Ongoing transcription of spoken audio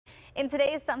In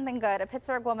today's Something Good, a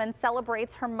Pittsburgh woman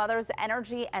celebrates her mother's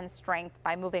energy and strength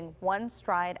by moving one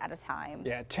stride at a time.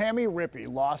 Yeah, Tammy Rippy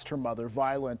lost her mother,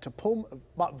 Violet, to pulmonary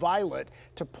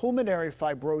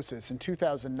fibrosis in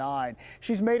 2009.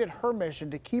 She's made it her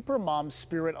mission to keep her mom's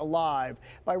spirit alive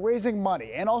by raising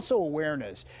money and also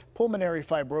awareness. Pulmonary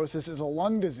fibrosis is a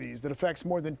lung disease that affects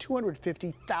more than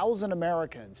 250,000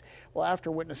 Americans. Well,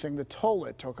 after witnessing the toll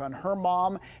it took on her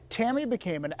mom, Tammy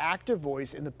became an active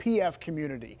voice in the PF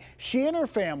community. She and her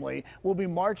family will be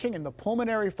marching in the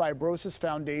Pulmonary Fibrosis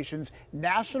Foundation's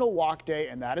National Walk Day,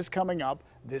 and that is coming up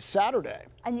this Saturday.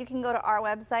 And you can go to our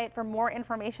website for more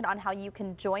information on how you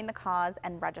can join the cause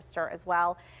and register as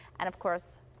well. And of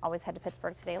course, always head to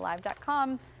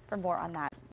PittsburghTodayLive.com for more on that.